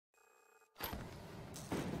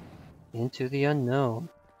Into the unknown.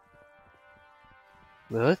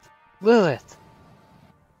 Lilith? Lilith!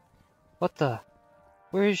 What the?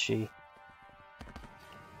 Where is she?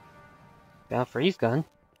 Got a freeze gun.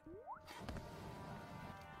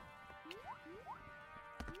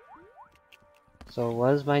 So what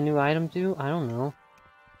does my new item do? I don't know.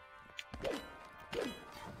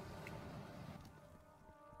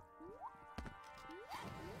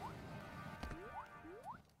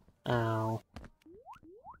 Ow.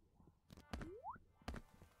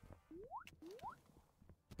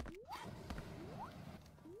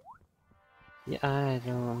 Yeah, I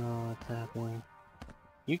don't know what's happening.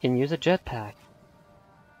 You can use a jetpack.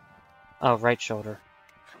 Oh, right shoulder.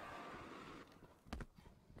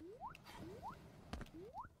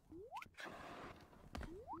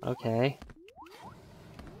 Okay.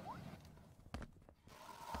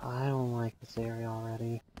 I don't like this area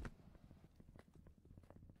already.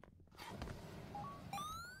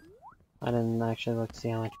 I didn't actually look to see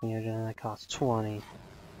how much mutagen that costs. 20.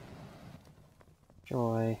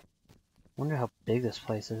 Joy. Wonder how big this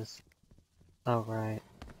place is. Oh, right.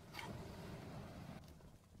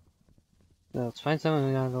 No, let's find someone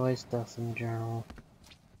who got the latest stuff in the journal.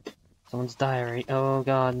 Someone's diary. Oh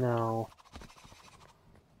god, no.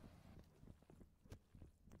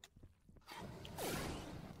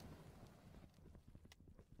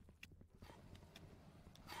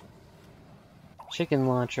 Chicken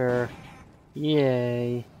launcher.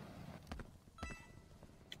 Yay.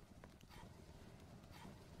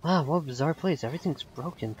 Wow, what a bizarre place. Everything's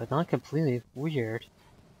broken, but not completely weird.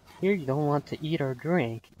 Here you don't want to eat or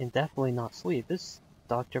drink, and definitely not sleep. This is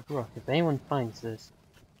Dr. Brooke. If anyone finds this,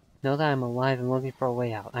 know that I'm alive and looking for a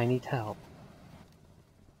way out. I need help.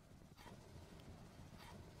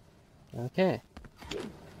 Okay.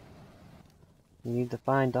 We need to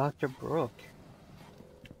find Dr. Brooke.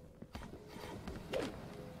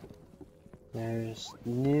 There's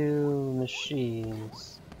new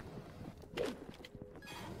machines.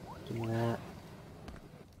 Do that.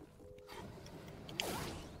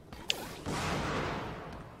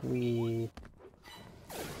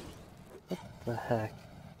 What the heck?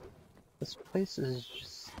 This place is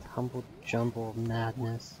just humble jumble of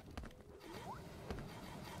madness.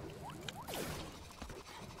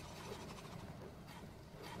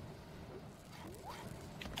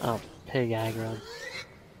 Oh, pig aggro.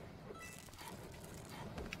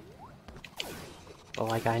 But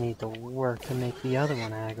like I need to work to make the other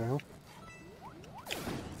one aggro.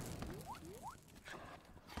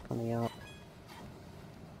 Let me up.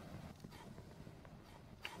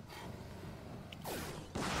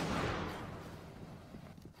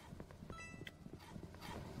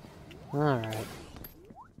 Alright.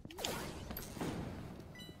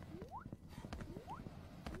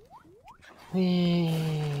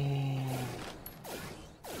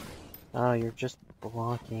 Oh, you're just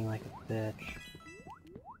blocking like a bitch.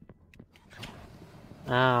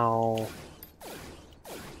 Ow.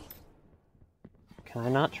 Can I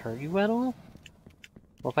not hurt you at all?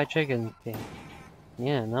 What if I chicken thing?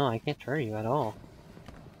 Yeah, no, I can't hurt you at all.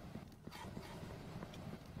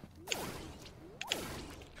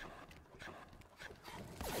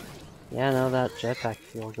 Yeah, no, that jetpack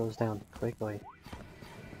fuel goes down quickly.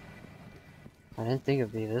 I didn't think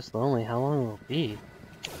it'd be this lonely. How long will it be?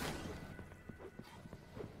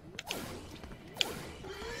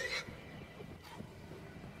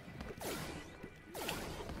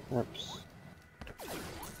 Oops.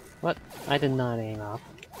 What? I did not aim up.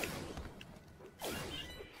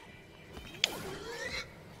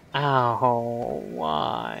 Ow,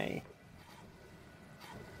 why?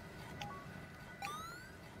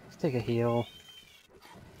 Let's take a heal.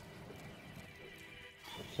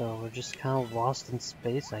 So we're just kind of lost in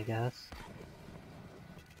space, I guess.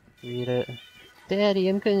 Read it. Daddy,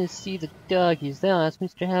 I'm going to see the doggies. They'll ask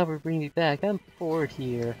Mr. Howard to bring me back. I'm bored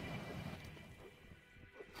here.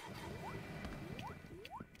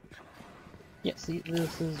 Yeah, see,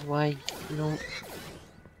 this is why you don't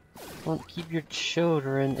want to keep your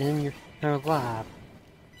children in your lab.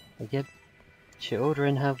 I get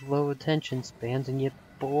children have low attention spans and get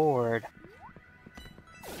bored.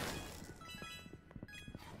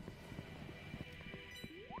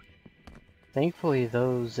 Thankfully,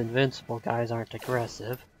 those invincible guys aren't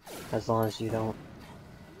aggressive, as long as you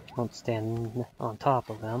don't stand on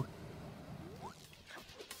top of them.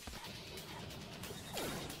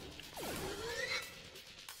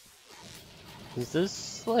 Is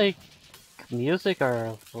this like music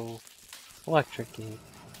or electric gate?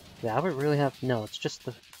 Did Albert really have? No, it's just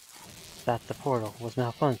that the portal was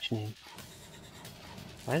malfunctioning.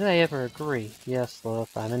 Why did I ever agree? Yes,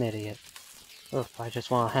 Lilith, I'm an idiot. Ugh, I just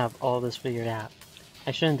want to have all this figured out.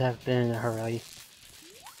 I shouldn't have been in a hurry.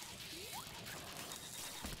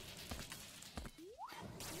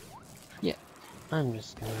 Yeah, I'm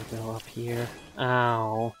just gonna go up here.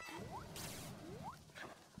 Ow.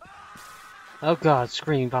 Oh god,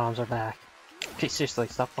 screaming bombs are back. Okay, seriously,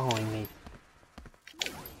 stop following me.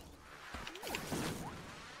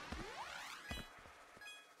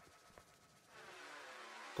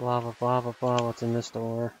 Blah blah blah blah blah, what's in this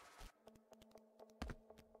door?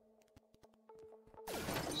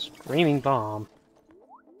 Screaming bomb.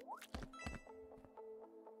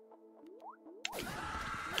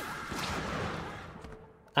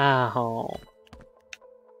 Ow.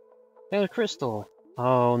 Got a crystal.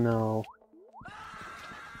 Oh no.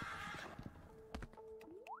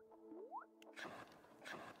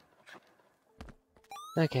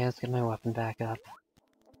 Okay, let's get my weapon back up.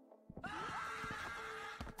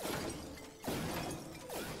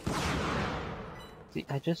 See,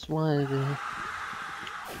 I just wanted to...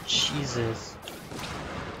 Jesus.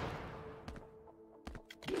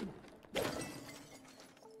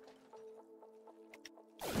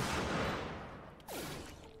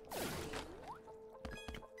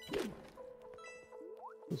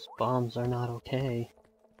 These bombs are not okay.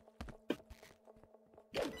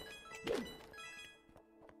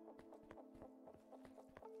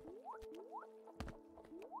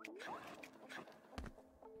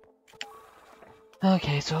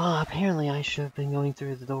 Okay, so apparently I should have been going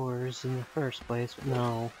through the doors in the first place, but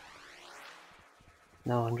no.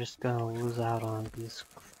 No, I'm just gonna lose out on these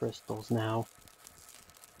crystals now.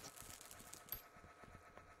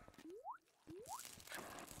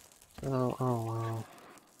 Oh wow.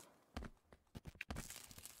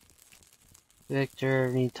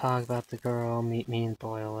 Victor, need to talk about the girl, meet me in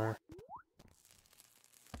boiler.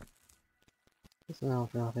 This is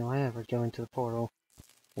not for nothing, why ever go into the portal?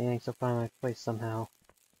 I think I'll find my place somehow.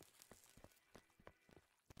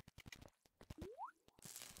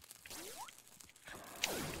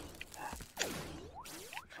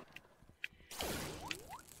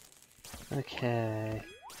 Okay.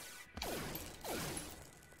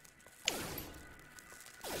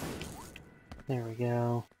 There we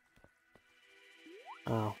go.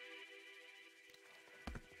 Oh.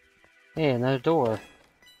 Hey, another door.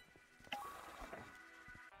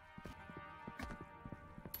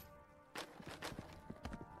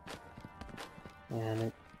 And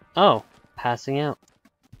it... Oh! Passing out.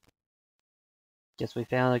 Guess we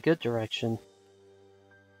found a good direction.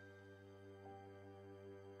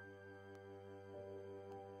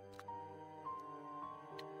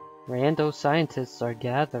 Rando scientists are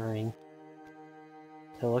gathering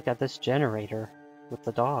to look at this generator with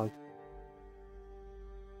the dog.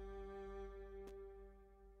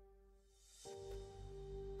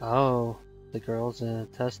 Oh, the girl's in a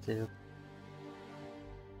test tube.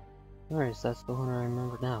 Alright, so that's the one I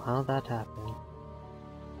remember now. How did that happen?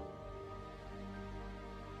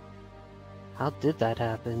 How did that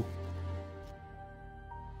happen?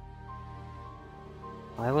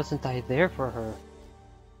 Why wasn't I there for her?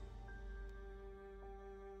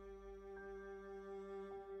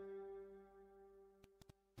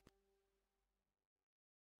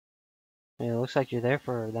 I mean, it looks like you're there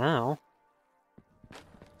for her now.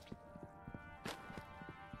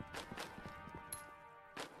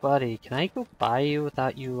 Buddy, can I go by you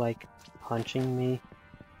without you, like, punching me?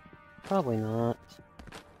 Probably not.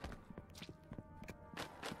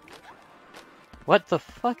 What the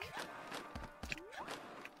fuck?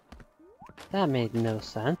 That made no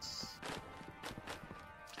sense.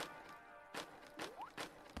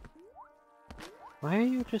 Why are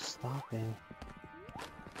you just stopping?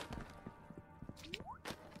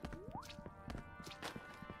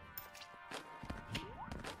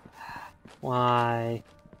 Why?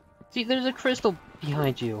 See, there's a crystal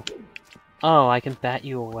behind you. Oh, I can bat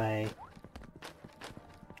you away.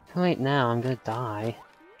 Too late now, I'm gonna die.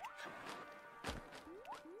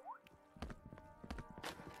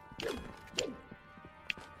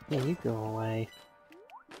 Yeah, you go away.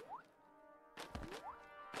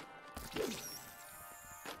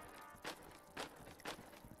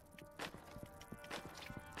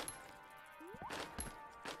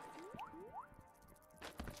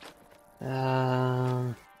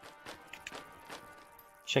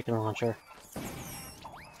 Chicken launcher.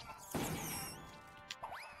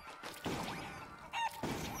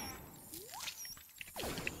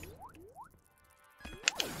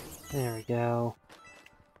 There we go.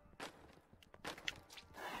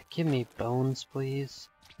 Give me bones, please.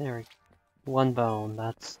 There we go. One bone,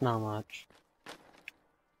 that's not much.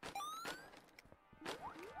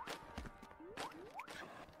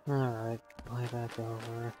 Alright, fly back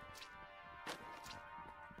over.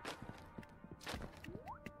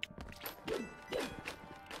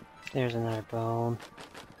 There's another bone.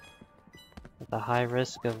 With the high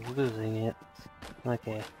risk of losing it.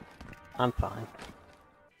 Okay, I'm fine.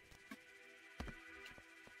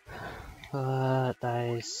 But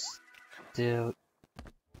do...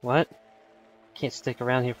 What? Can't stick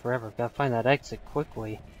around here forever. Gotta find that exit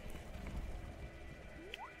quickly.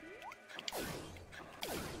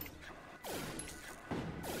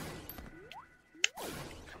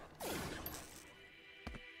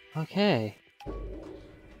 Okay.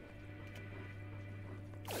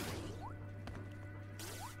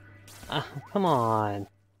 Come on.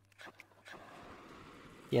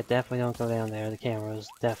 Yeah, definitely don't go down there. The camera's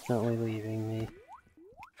definitely leaving me.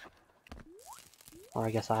 Or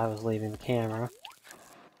I guess I was leaving the camera.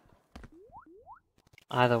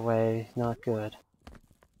 Either way, not good.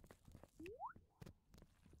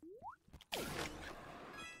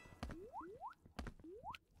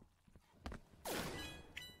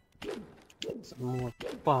 Get some more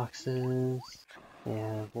boxes.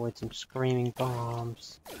 And avoid some screaming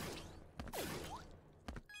bombs.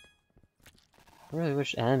 I really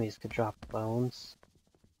wish enemies could drop bones.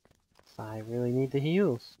 I really need the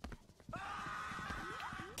heals.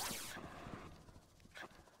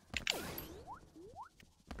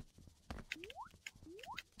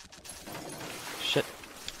 Shit.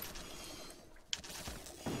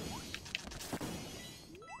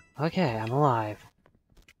 Okay, I'm alive.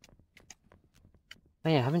 Oh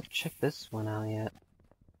yeah, I haven't checked this one out yet.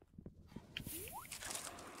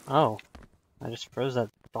 Oh, I just froze that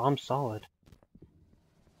bomb solid.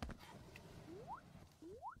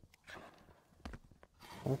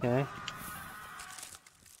 Okay.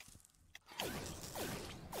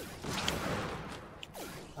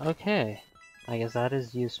 Okay, I guess that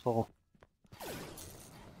is useful.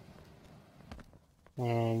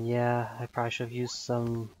 And yeah, I probably should have used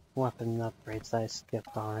some weapon upgrades that I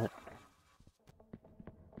skipped on it.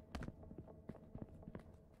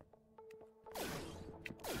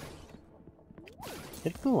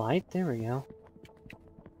 Hit the light, there we go.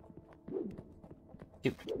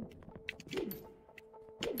 Dude.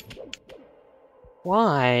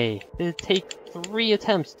 Why did it take 3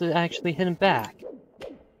 attempts to actually hit him back?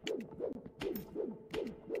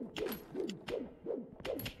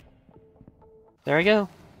 There we go.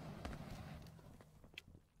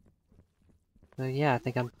 So yeah, I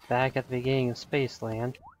think I'm back at the beginning of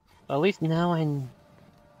Spaceland. Well, at least now I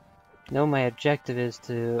know my objective is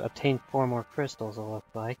to obtain 4 more crystals, it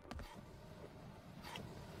looks like.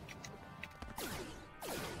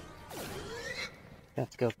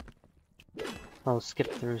 Have to go. I'll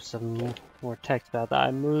skip through some more text about that.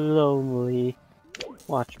 I'm lonely.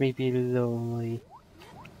 Watch me be lonely.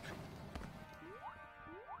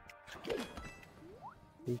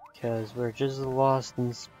 Because we're just lost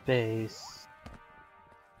in space.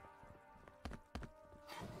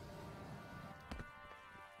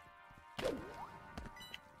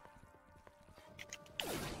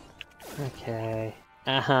 Okay.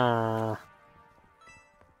 Aha.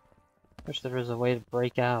 Wish there was a way to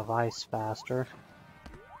break out of ice faster.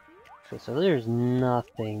 Okay, so there's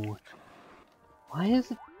nothing. Why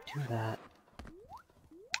does it do that?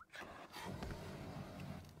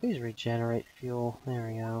 Please regenerate fuel. There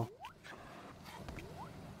we go.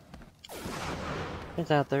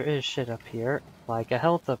 Turns out there is shit up here, like a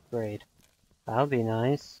health upgrade. That would be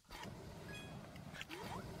nice.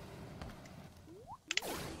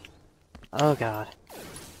 Oh god.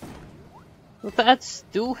 Well, that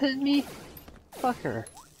still hit me? Fucker.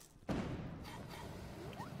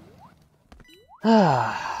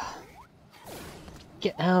 Ah.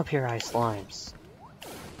 Get out of here, ice slimes.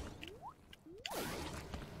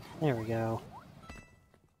 There we go.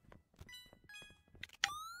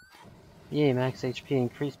 Yay, max HP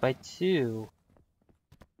increased by 2.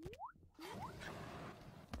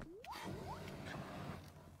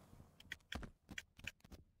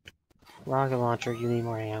 Rocket launcher, you need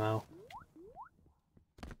more ammo.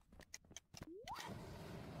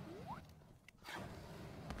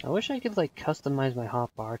 I wish I could like customize my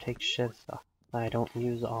hotbar, take shit stuff that I don't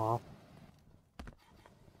use off.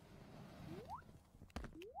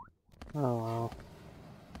 Oh well.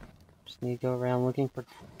 Just need to go around looking for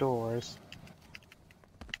doors.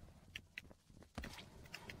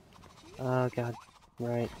 Oh god,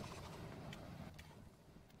 right.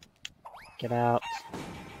 Get out.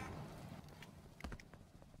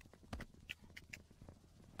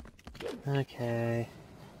 Okay.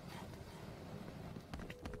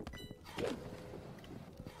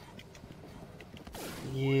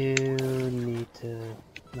 You need to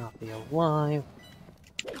not be alive.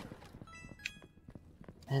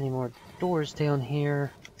 Any more doors down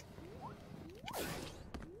here?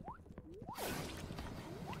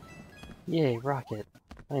 Yay, rocket.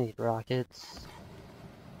 I need rockets.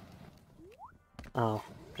 Oh,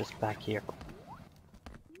 just back here.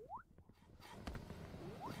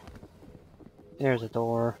 There's a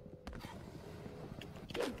door.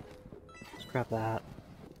 Let's grab that.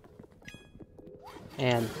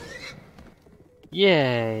 And...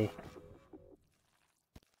 yay!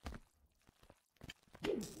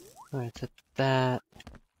 Alright, so that.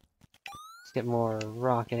 Let's get more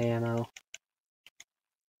rocket ammo.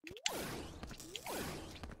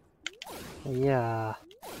 Yeah.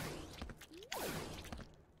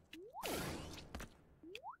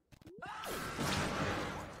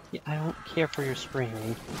 Yeah, I don't care for your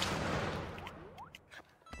screaming.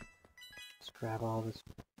 Let's grab all this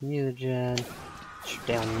mutagen. Shoot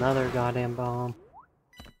down another goddamn bomb.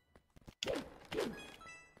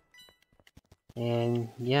 And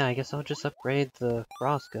yeah, I guess I'll just upgrade the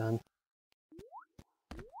frost gun.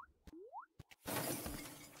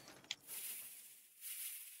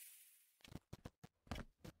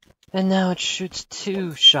 And now it shoots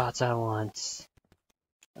 2 shots at once.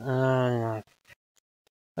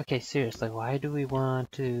 Okay, seriously, why do we want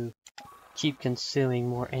to keep consuming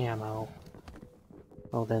more ammo?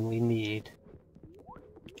 Well, than we need.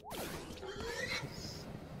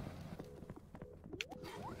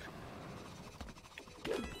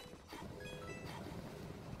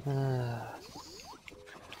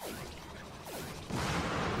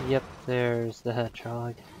 Yep, there's the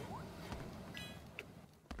hedgehog.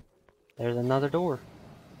 There's another door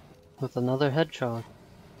with another hedgehog.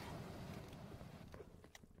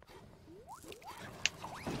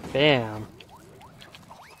 Bam!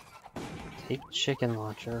 Take chicken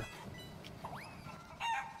launcher.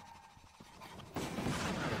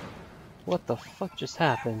 What the fuck just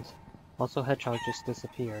happened? Also, hedgehog just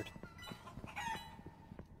disappeared.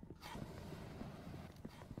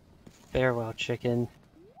 Farewell, chicken.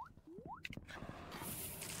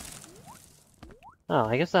 Oh,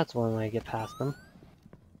 I guess that's one way to get past them.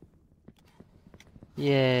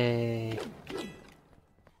 Yay!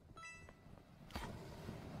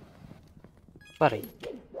 Buddy.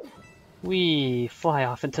 We fly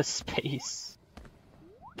off into space.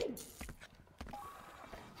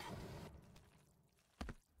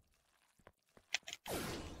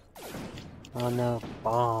 Oh no,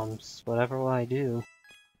 bombs. Whatever will I do?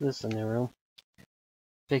 This in the room.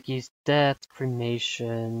 Vicky's death,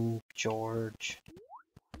 cremation, George.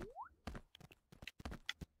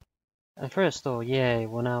 And Crystal, yay,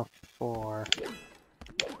 1 out of 4.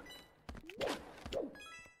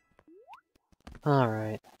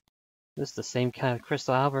 Alright. This is the same kind of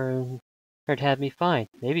crystal Albert had me find.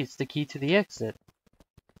 Maybe it's the key to the exit.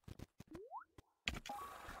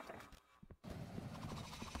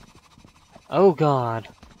 Oh god.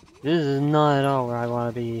 This is not at all where I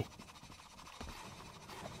want to be.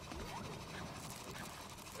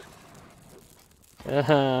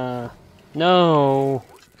 No!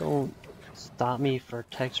 Don't stop me for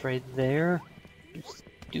text right there. You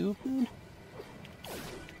stupid.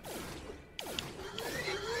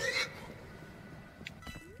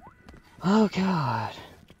 Oh god.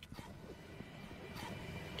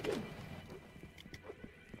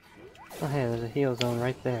 Oh hey, there's a heal zone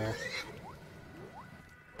right there.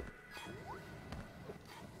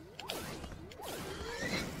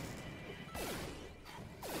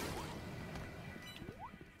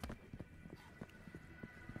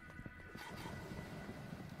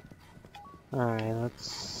 Alright,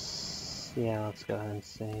 let's go ahead and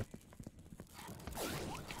save.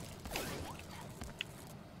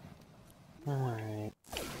 Alright.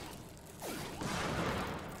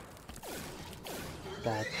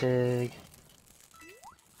 Bad pig.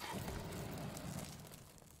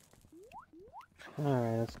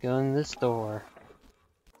 Alright, let's go in this door.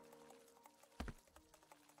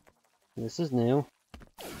 This is new.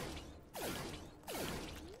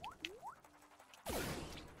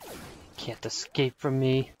 Can't escape from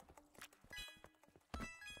me.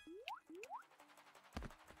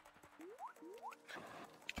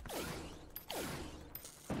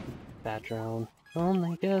 Bad drone.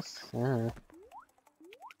 I guess.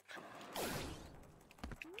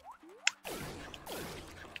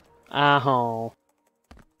 Ow.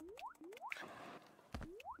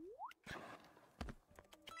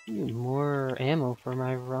 Need more ammo for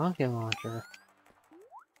my rocket launcher.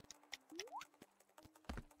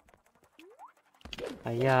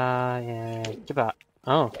 Yeah. Goodbye.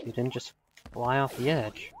 Oh, you didn't just fly off the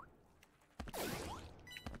edge.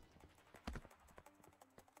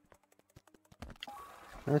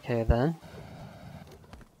 Okay then.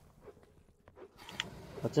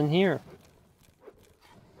 What's in here?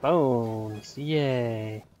 Bones!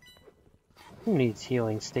 Yay! Who needs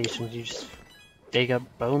healing stations? You just dig up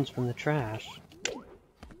bones from the trash.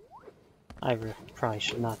 I probably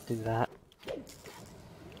should not do that.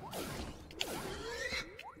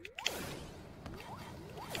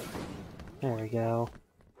 There we go.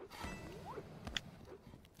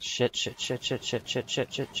 Shit, shit, shit, shit, shit, shit,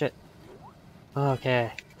 shit, shit, shit.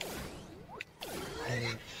 Okay.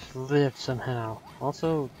 I've lived somehow.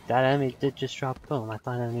 Also, that enemy did just drop a bone. I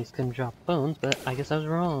thought enemies couldn't drop bones, but I guess I was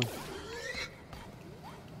wrong.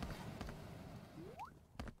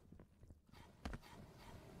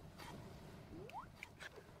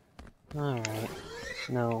 Alright.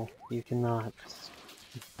 No, you cannot.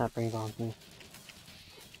 That brings on me.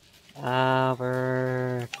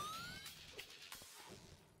 Albert.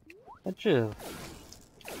 Bunch of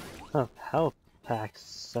health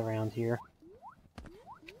packs around here.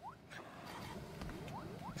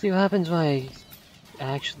 See what happens when I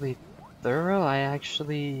actually thorough? I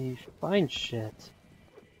actually find shit.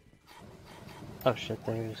 Oh shit,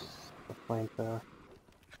 there's the flamethrower.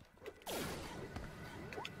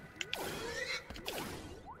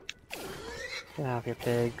 Get out of here,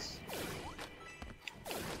 pigs.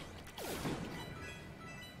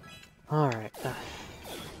 Alright.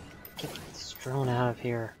 Get this drone out of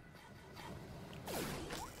here.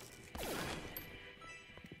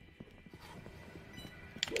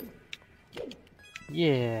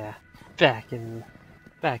 Yeah. Back to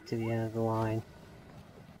the end of the line.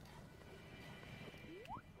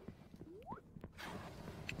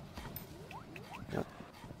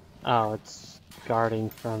 Oh, it's guarding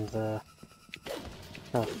from the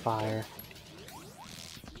fire.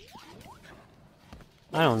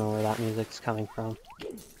 I don't know where that music's coming from.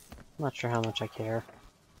 I'm not sure how much I care.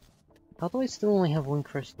 Although I still only have one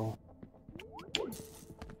crystal.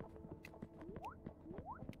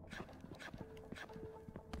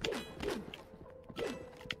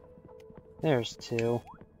 There's two.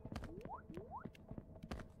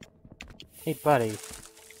 Hey, buddy.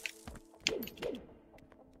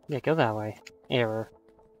 Yeah, go that way. Error.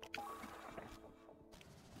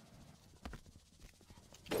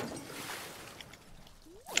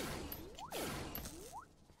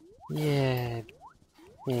 Yeah.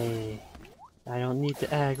 Hey. I don't need to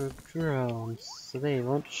aggro drones, so they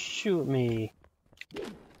won't shoot me.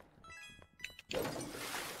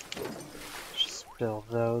 Just spill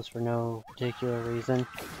those for no particular reason.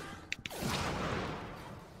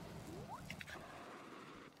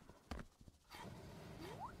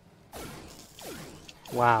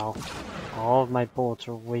 Wow. All of my bullets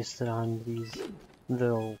are wasted on these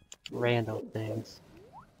little random things.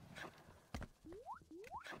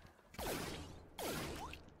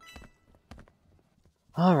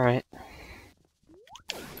 Alright.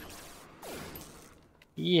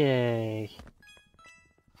 Yay.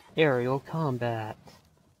 Aerial combat.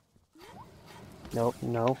 Nope,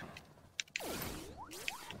 no.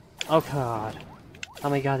 Oh god. How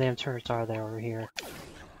many goddamn turrets are there over here?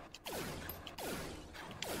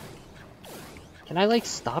 Can I, like,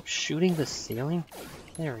 stop shooting the ceiling?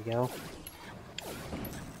 There we go.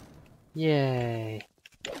 Yay.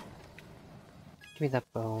 Give me that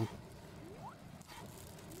bone.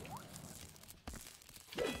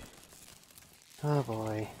 Oh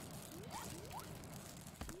boy.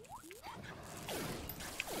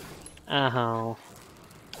 Ow.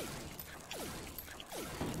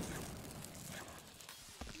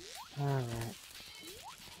 Alright.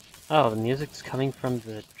 Oh, the music's coming from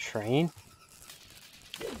the train?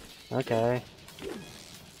 Okay.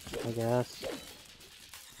 I guess.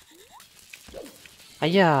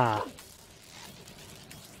 Hiya!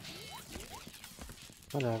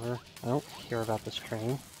 Whatever. I don't care about this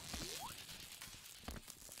train.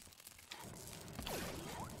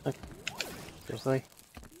 Look. Seriously?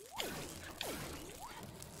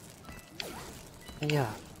 Yeah.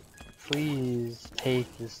 Please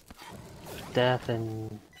take this death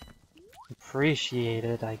and appreciate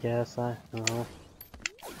it, I guess. I don't know.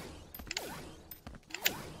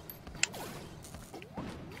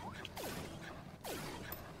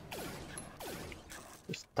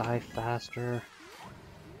 Just die faster.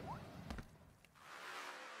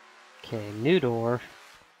 Okay, new door.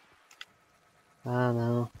 I don't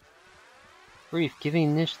know. Brief,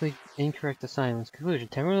 giving initially incorrect assignments. Conclusion,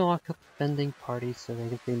 temporarily lock up offending parties so they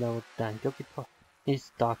can think that was done. Guilty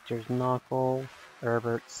parties, doctors, Knuckle,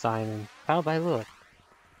 Herbert, Simon. Followed by Lilith.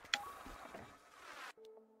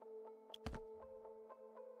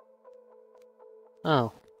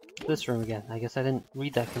 Oh, this room again. I guess I didn't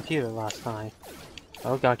read that computer last time.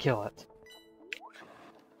 Oh god, kill it.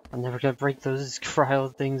 I'm never gonna break those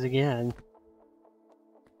cryo things again.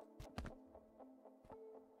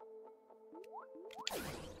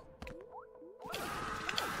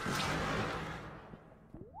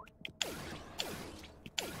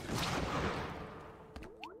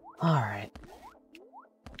 Alright.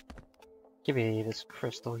 Give me this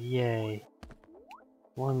crystal, yay.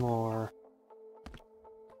 One more.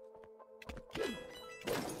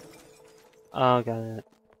 Oh, got it.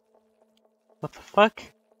 What the fuck?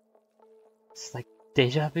 It's like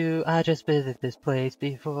deja vu. I just visited this place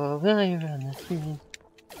before. Now you're on the screen.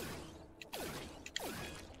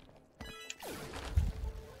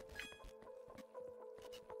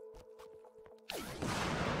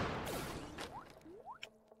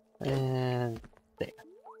 And there.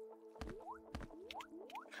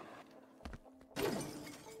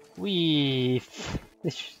 Weef.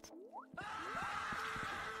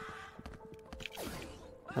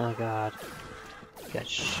 Oh god. Got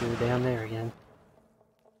shoe down there again.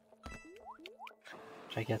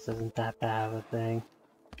 Which I guess isn't that bad of a thing.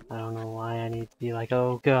 I don't know why I need to be like,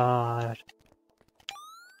 oh god.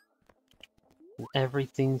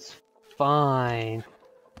 Everything's fine.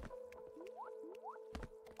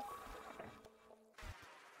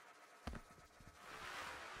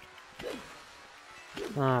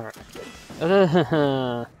 Alright.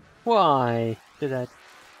 Why did I...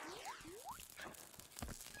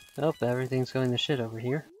 Oh, everything's going to shit over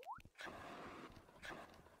here.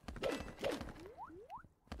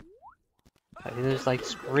 I mean, there's like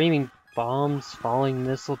screaming bombs, falling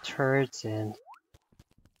missile turrets, and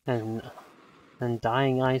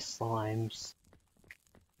dying ice slimes.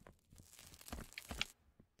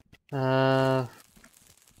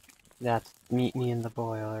 That's meet me in the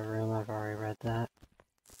boiler room. I've already read that.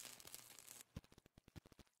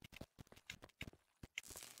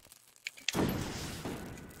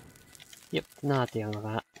 Yep, not dealing with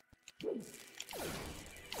that.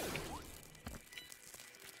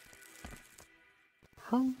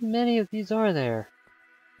 How many of these are there?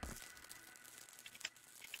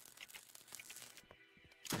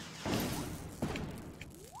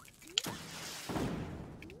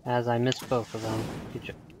 As I missed both of them.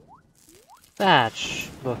 That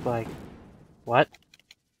looked like... What?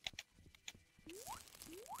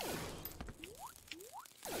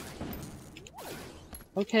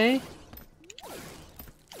 Okay.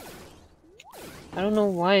 I don't know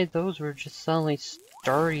why those were just suddenly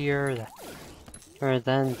sturdier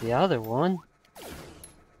than the other one.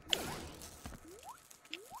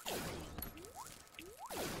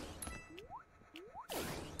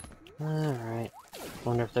 Alright.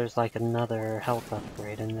 Wonder if there's like another health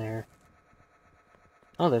upgrade in there.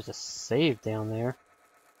 Oh, there's a save down there.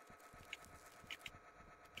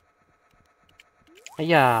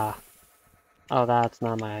 Yeah. Oh, that's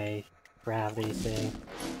not my gravity thing.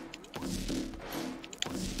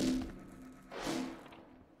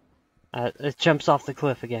 It jumps off the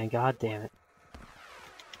cliff again, god damn it.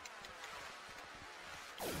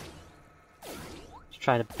 Just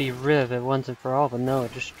try to be rid of it once and for all, but no,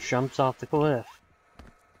 it just jumps off the cliff.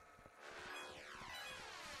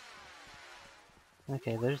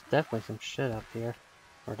 Okay, there's definitely some shit up here.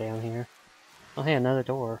 Or down here. Oh hey, another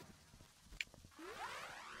door.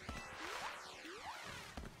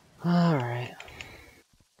 Alright.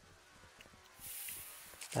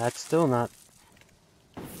 That's still not...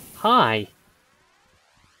 Hi!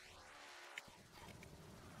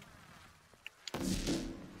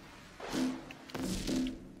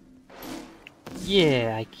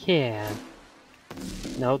 Yeah, I can.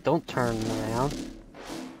 No, don't turn around.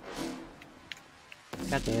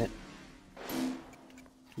 God damn it.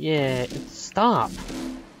 Yeah, stop!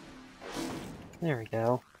 There we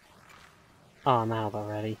go. Oh, I'm out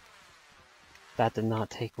already. That did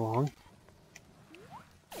not take long.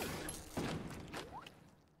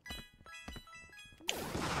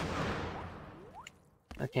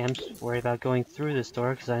 Okay, I'm just worried about going through this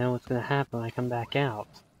door because I know what's going to happen when I come back out.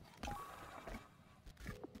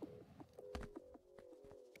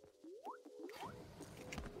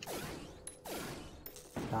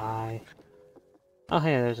 Die. Oh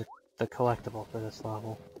hey, there's the collectible for this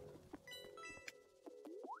level.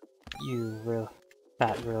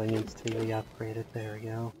 That really needs to be upgraded. There we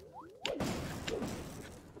go.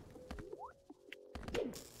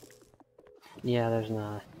 Yeah, there's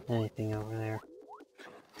not anything over there.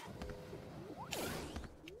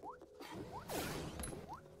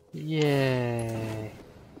 Yay!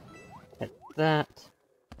 Hit that.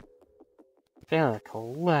 Found a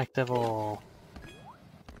collectible.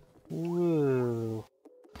 Woo!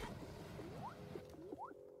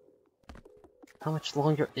 How much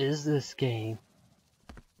longer is this game?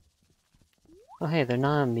 Oh hey, they're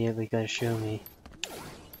not immediately gonna show me.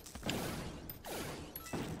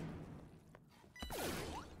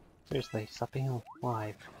 Seriously, stop being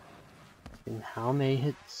alive. It's been how many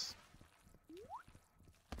hits?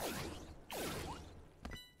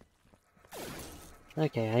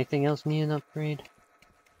 Okay, anything else need an upgrade?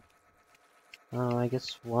 Oh, I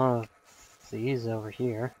guess one of these over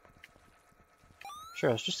here.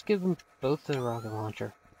 Sure, let's just give them both the rocket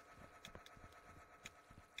launcher.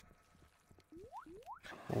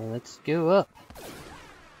 And let's go up.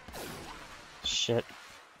 Shit.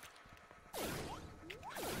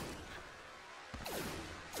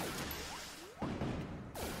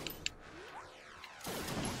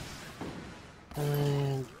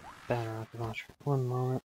 And better rocket launcher. One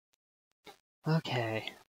moment. Okay.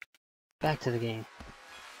 Back to the game.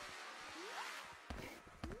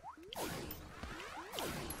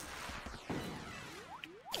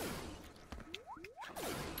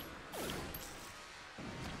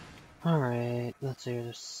 Alright, let's see,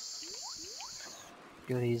 there's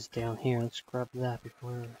goodies down here. Let's grab that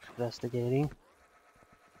before investigating.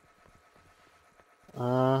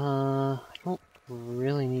 I don't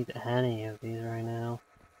really need any of these right now.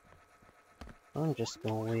 I'm just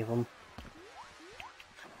gonna leave them.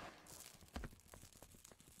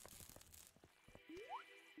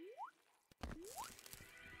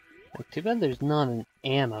 Like, too bad there's not an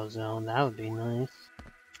ammo zone. That would be nice.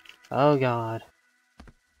 Oh god.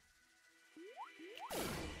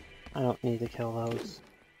 I don't need to kill those.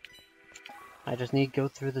 I just need to go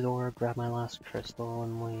through the door, grab my last crystal,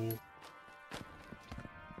 and leave.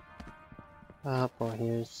 Oh boy,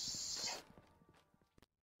 here's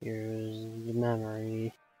the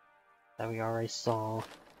memory that we already saw.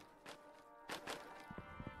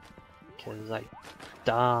 Because I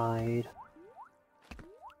died.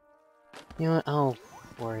 You know what, I'll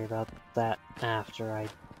worry about that after I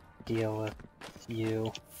deal with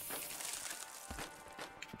you.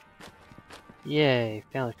 Yay,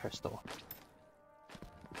 found a crystal.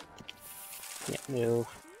 Yeah, move.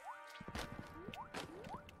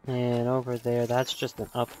 And over there, that's just an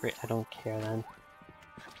upgrade. I don't care then.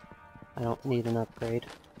 I don't need an upgrade.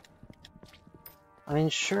 I mean,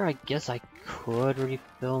 sure, I guess I could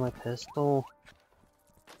refill my pistol.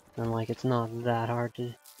 And like, it's not that hard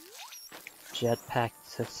to jetpack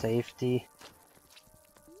to safety.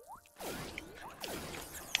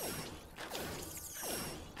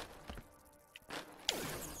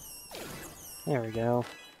 There we go.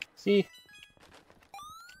 See?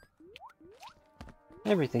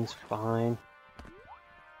 Everything's fine.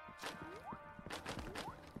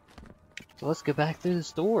 So let's go back through the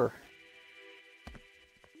store.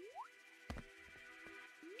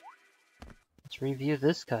 Let's review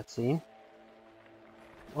this cutscene.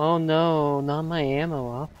 Oh no, not my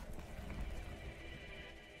ammo up.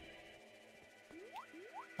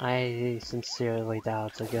 I sincerely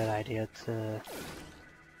doubt it's a good idea to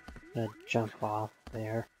jump off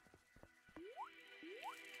there.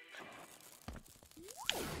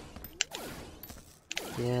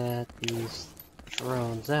 Get these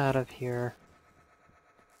drones out of here.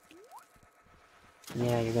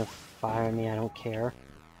 Yeah, you're gonna fire me, I don't care.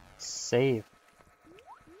 Save.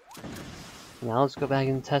 Now let's go back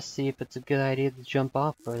and test, see if it's a good idea to jump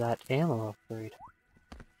off for that ammo upgrade.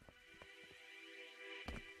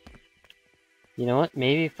 You know what?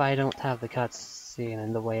 Maybe if I don't have the cutscene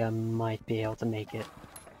in the way, I might be able to make it.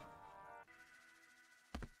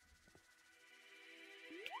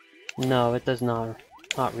 No, it does not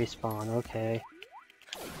respawn. Okay.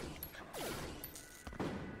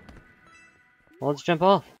 Well, let's jump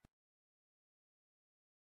off.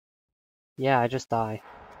 Yeah, I just die.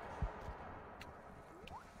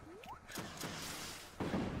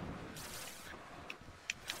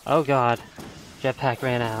 Oh god. Jetpack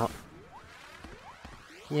ran out.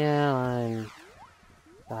 Yeah,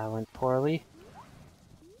 that went poorly.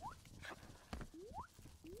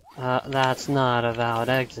 That's not a valid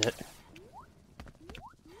exit.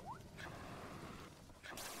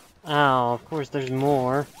 Ow, of course there's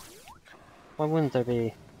more. Why wouldn't there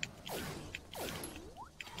be?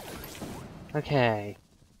 Okay.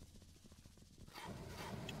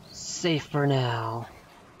 Safe for now.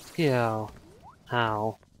 Let's go.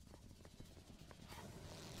 Ow.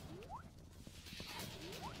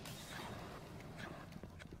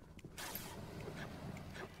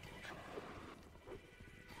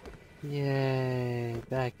 Yay,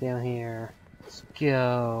 back down here. Let's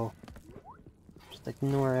go. Just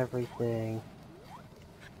ignore everything.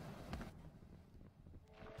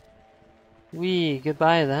 Whee,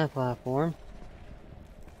 goodbye to that platform.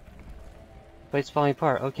 Plate's falling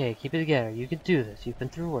apart. Okay, keep it together. You can do this. You've been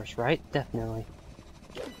through worse, right? Definitely.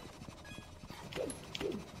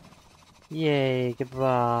 Yay,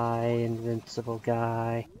 goodbye, invincible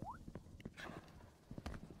guy.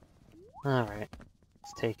 Alright.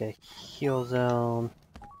 Let's take a heal zone.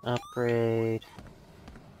 Upgrade.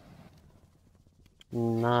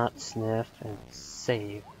 not sniff, and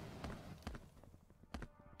save.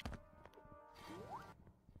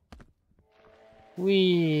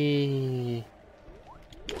 Whee!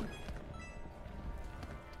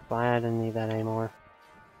 Fine, I didn't need that anymore.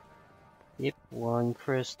 Yep, 1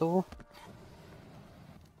 crystal.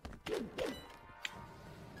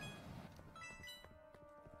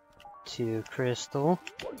 Two crystal.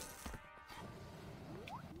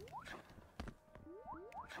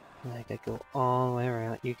 I could go all the way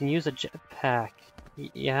around. You can use a jetpack.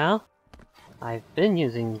 Yeah? I've been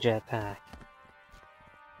using jetpack.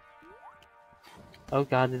 Oh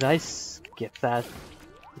god, did I skip that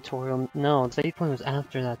tutorial? No, the save point was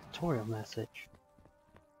after that tutorial message.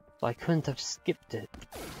 So I couldn't have skipped it.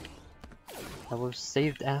 I was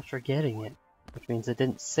saved after getting it, which means it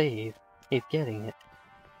didn't save if getting it.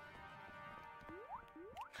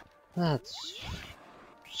 That's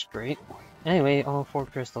just great. Anyway, all 4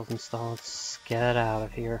 crystals installed. Let's get out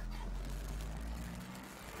of here.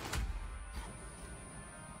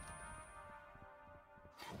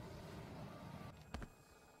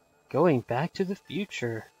 Going back to the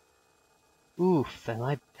future. Oof, am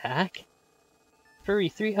I back? Furry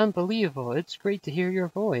 3, unbelievable. It's great to hear your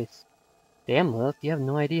voice. Damn, Lilith, you have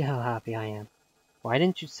no idea how happy I am. Why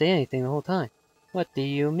didn't you say anything the whole time? What do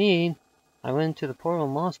you mean? I went into the portal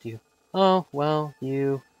and lost you. Oh, well,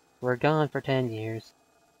 you were gone for 10 years.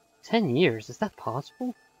 10 years? Is that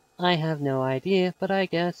possible? I have no idea, but I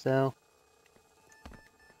guess so.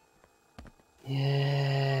 Yay.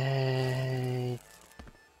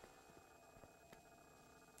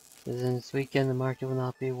 This weekend the market will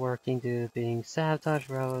not be working due to being sabotaged.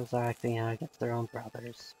 Rebels are acting out against their own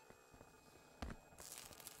brothers.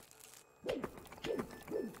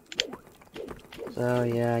 So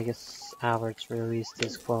yeah, I guess Albert's released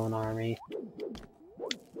his clone army.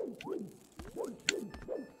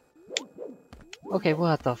 Okay,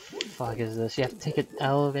 what the fuck is this? You have to take an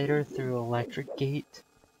elevator through an electric gate?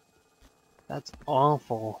 That's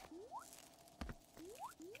awful.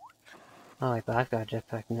 Oh wait, but I've got a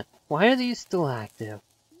jetpack now. Why are these still active?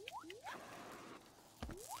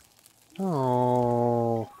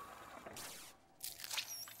 Oh.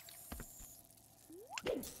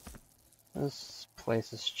 This place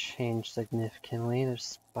has changed significantly. There's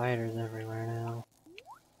spiders everywhere now.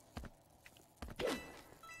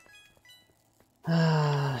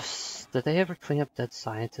 Did they ever clean up dead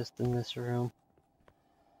scientists in this room?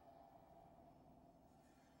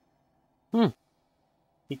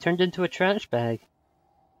 He turned into a trash bag.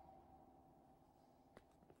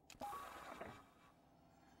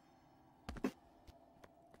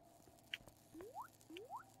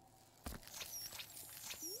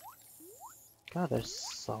 God,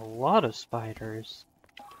 there's a lot of spiders.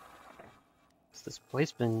 Has this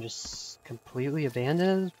place been just completely abandoned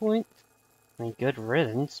at this point? I mean, good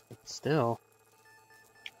riddance, but still.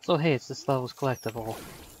 So hey, it's this level's collectible.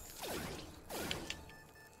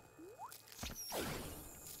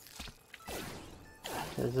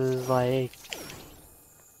 This is like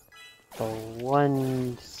the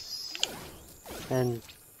one and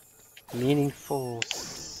meaningful.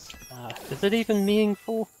 Is it even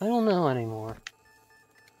meaningful? I don't know anymore.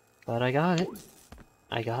 But I got it.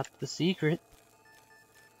 I got the secret.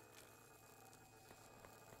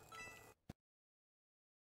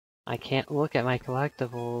 I can't look at my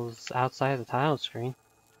collectibles outside the title screen.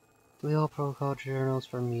 Delete all protocol journals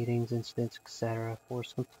for meetings, incidents, etc.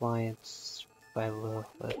 Force compliance by Lilith.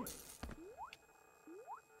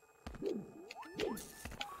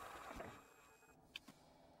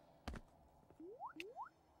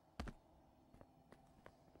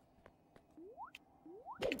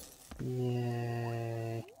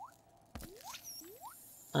 Yay.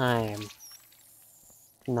 I am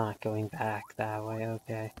not going back that way,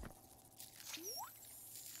 okay.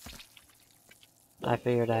 I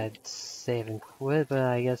figured I'd save and quit, but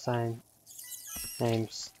I guess I'm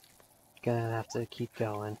just gonna have to keep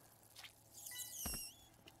going.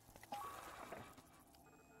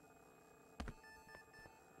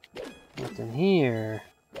 What's in here?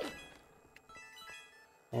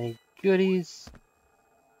 Any goodies?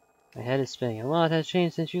 My head is spinning. A lot has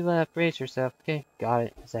changed since you left. Brace yourself. Okay, got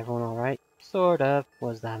it. Is everyone alright? Sort of.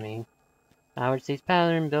 What does that mean? Howard sees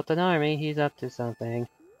pattern, built an army. He's up to something.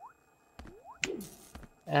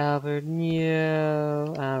 Albert,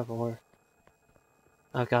 no. Out of order.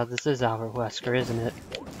 Oh god, this is Albert Wesker, isn't it?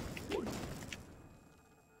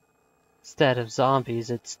 Instead of zombies,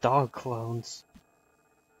 it's dog clones.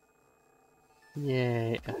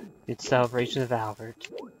 Yay. It's celebration of Albert.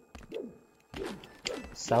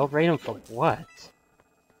 Celebrate him for what?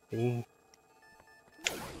 Being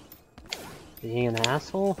an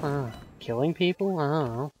asshole? Huh. killing people? I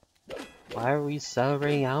don't know. Why are we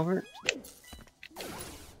celebrating Albert?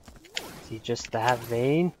 Is he just that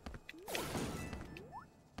vain?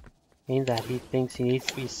 Mean that he thinks he needs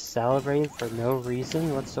to be celebrated for no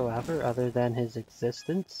reason whatsoever other than his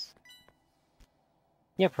existence?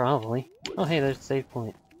 Yeah, probably. Oh hey, there's a save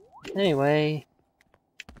point. Anyway,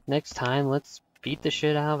 next time let's beat the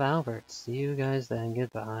shit out of Albert. See you guys then,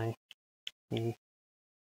 goodbye.